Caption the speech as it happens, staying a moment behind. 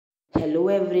Hello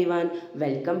everyone,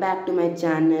 welcome back to my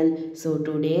channel. So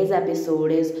today's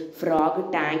episode is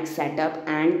frog tank setup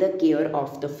and the care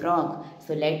of the frog.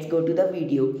 So let's go to the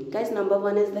video. Guys, number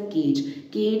one is the cage.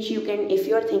 Cage, you can, if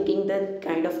you're thinking the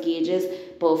kind of cage is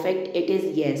perfect, it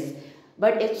is yes.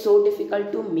 But it's so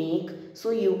difficult to make.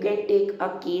 So you can take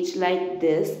a cage like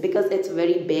this because it's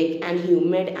very big and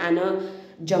humid and a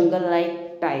jungle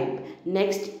like type.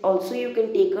 Next, also you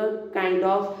can take a kind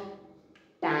of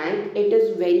tank. It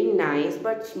is very nice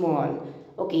but small.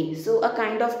 Okay, so a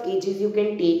kind of cages you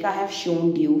can take, I have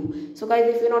shown you. So guys,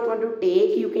 if you not want to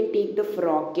take, you can take the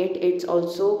frog kit. It's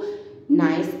also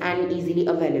nice and easily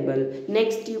available.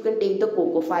 Next, you can take the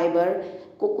cocoa fiber.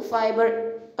 Cocoa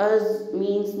fiber as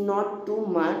means not too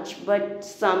much, but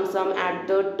some at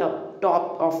the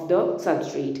top of the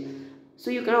substrate. So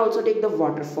you can also take the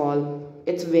waterfall.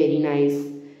 It's very nice.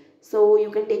 So you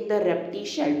can take the repti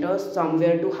shelter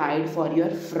somewhere to hide for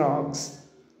your frogs.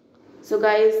 So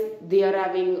guys, they are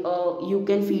having you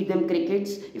can feed them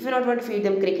crickets. If you not want to feed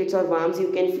them crickets or worms,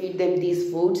 you can feed them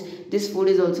these foods. This food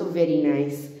is also very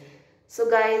nice. So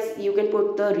guys, you can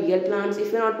put the real plants.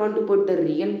 If you not want to put the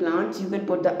real plants, you can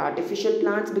put the artificial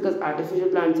plants because artificial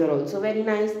plants are also very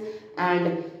nice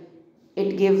and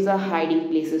it gives a hiding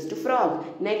places to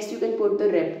frog. Next, you can put the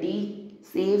repti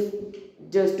safe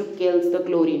just to kills the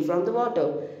chlorine from the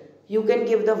water. You can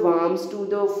give the worms to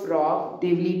the frog,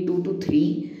 they will eat 2 to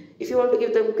 3. If you want to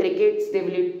give them crickets, they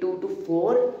will eat 2 to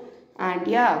 4. And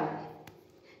yeah,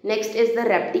 next is the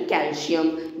repti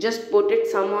calcium. Just put it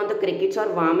some on the crickets or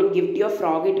worm and give to your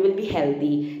frog, it will be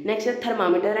healthy. Next is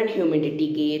thermometer and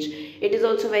humidity gauge. It is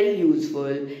also very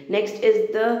useful. Next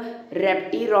is the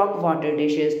repti rock water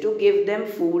dishes to give them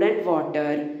food and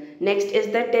water. Next is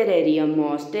the terrarium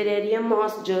moss. Terrarium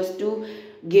moss just to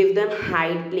give them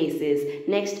hide places.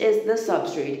 Next is the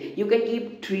substrate. You can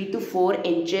keep 3 to 4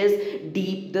 inches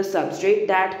deep the substrate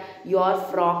that your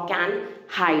frog can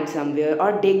hide somewhere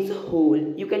or digs a hole.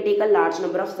 You can take a large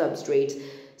number of substrates.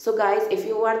 So guys, if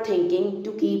you are thinking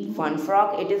to keep one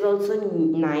frog, it is also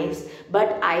nice,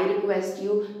 but I request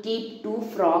you keep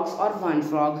 2 frogs or 1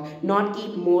 frog, not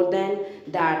keep more than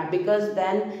that because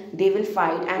then they will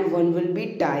fight and one will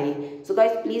be die. So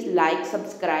guys, please like,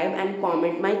 subscribe and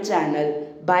comment my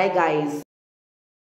channel. Bye guys.